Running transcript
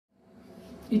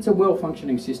it's a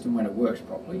well-functioning system when it works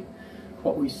properly.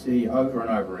 What we see over and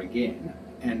over again,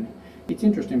 and it's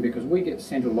interesting because we get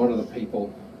sent a lot of the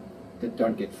people that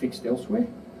don't get fixed elsewhere.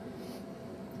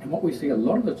 And what we see a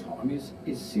lot of the time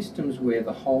is systems where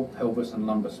the whole pelvis and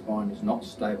lumbar spine is not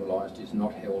stabilised, is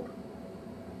not held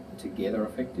together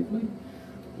effectively.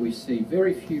 We see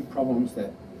very few problems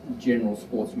that general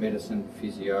sports medicine,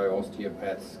 physio,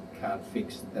 osteopaths can't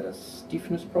fix that are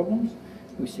stiffness problems.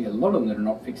 We see a lot of them that are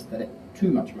not fixed that are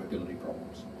too much mobility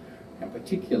problems. And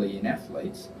particularly in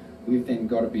athletes, we've then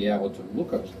got to be able to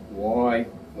look at why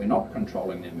we're not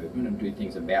controlling their movement and do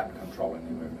things about controlling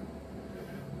their movement.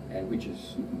 And which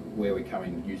is where we come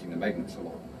in using the magnets a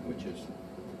lot, which is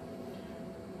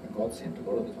a godsend a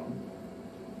lot of the time.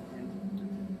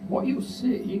 And what you'll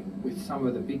see with some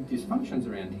of the big dysfunctions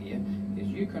around here is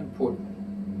you can put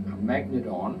a magnet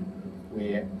on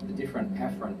where the different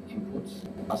afferent inputs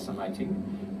are summating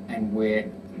and where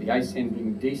the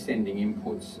ascending, descending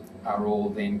inputs are all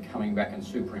then coming back and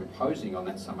superimposing on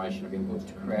that summation of inputs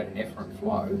to create an efferent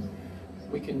flow.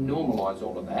 We can normalise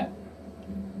all of that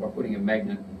by putting a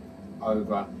magnet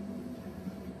over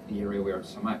the area where it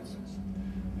summates.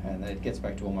 And it gets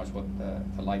back to almost what the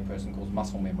layperson calls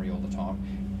muscle memory all the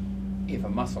time. If a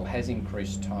muscle has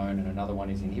increased tone and another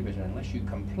one is inhibited, unless you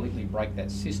completely break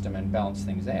that system and balance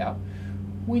things out,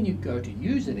 when you go to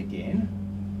use it again,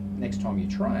 next time you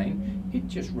train, it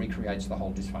just recreates the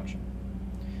whole dysfunction.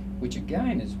 Which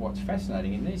again is what's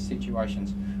fascinating. In these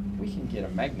situations, we can get a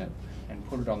magnet and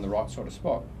put it on the right sort of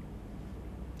spot,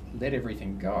 let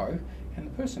everything go, and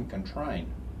the person can train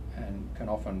and can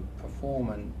often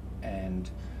perform and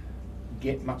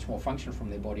get much more function from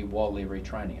their body while they're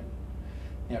retraining it.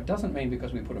 Now, it doesn't mean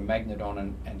because we put a magnet on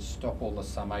and stop all the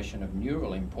summation of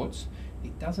neural inputs,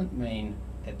 it doesn't mean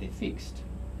that they're fixed.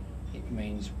 It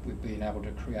means we've been able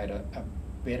to create a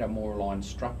better, more aligned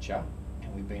structure,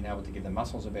 and we've been able to give the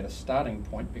muscles a better starting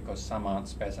point because some aren't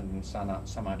spasmed and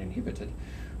some aren't inhibited.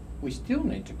 We still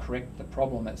need to correct the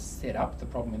problem that set up the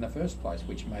problem in the first place,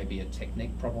 which may be a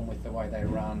technique problem with the way they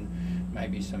run,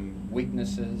 maybe some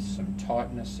weaknesses, some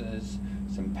tightnesses,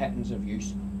 some patterns of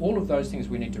use. All of those things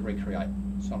we need to recreate.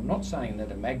 So I'm not saying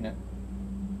that a magnet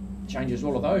changes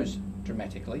all of those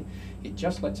dramatically. It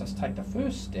just lets us take the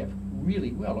first step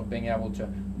really well of being able to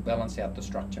balance out the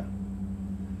structure.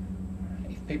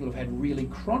 If people have had really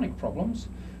chronic problems,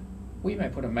 we may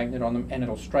put a magnet on them and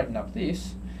it'll straighten up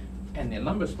this, and their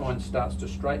lumbar spine starts to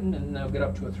straighten and they'll get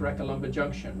up to a thoracolumbar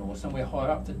junction or somewhere high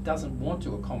up that doesn't want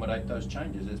to accommodate those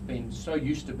changes. It's been so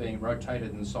used to being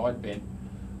rotated and side bent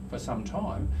for some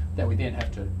time that we then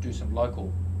have to do some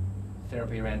local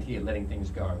therapy around here, letting things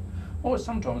go. Or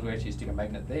sometimes we actually stick a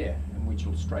magnet there and which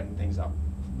will straighten things up,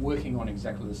 working on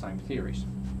exactly the same theories.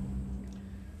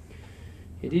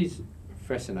 It is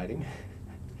fascinating.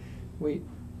 We've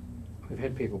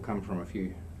had people come from a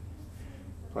few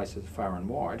places far and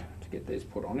wide to get these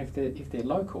put on. If they're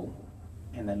local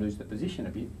and they lose the position a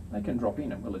bit, they can drop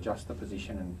in and we'll adjust the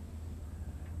position and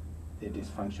their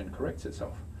dysfunction corrects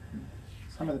itself.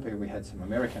 Some of the people, we had some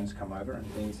Americans come over and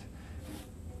things,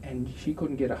 and she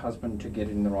couldn't get a husband to get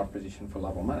in the right position for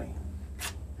love or money.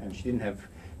 And she didn't have,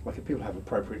 like if people have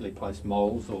appropriately placed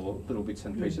moles or little bits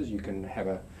and pieces, you can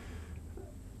have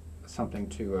something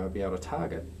to be able to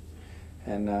target.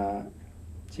 And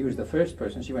she was the first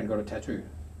person, she went and got a tattoo.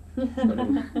 She's got a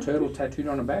little turtle tattooed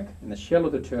on her back, and the shell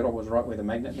of the turtle was right where the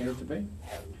magnet needed to be.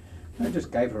 And it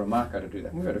just gave her a marker to do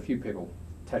that. And we've had a few people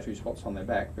tattoo spots on their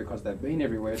back because they've been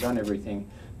everywhere, done everything,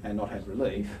 and not had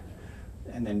relief,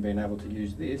 and then been able to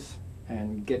use this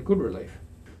and get good relief.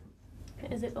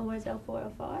 Is it always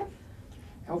L4, L5?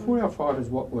 L4, L5 is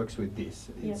what works with this.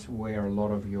 It's where a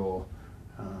lot of your,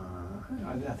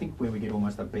 I think where we get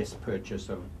almost the best purchase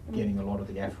of getting a lot of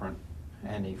the afferent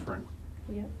and efferent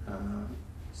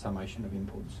summation of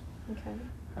inputs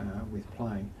with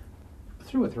playing.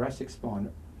 Through a thoracic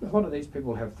spine, a lot of these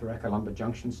people have thoracolumbar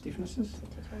junction stiffnesses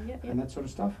and that sort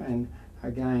of stuff, and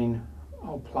again,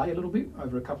 I'll play a little bit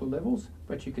over a couple of levels,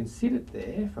 but you can sit it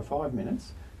there for 5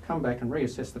 minutes, come back and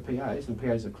reassess the PAs, and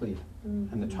PAs are cleared,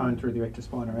 and the tone through the erector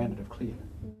spine around it have cleared.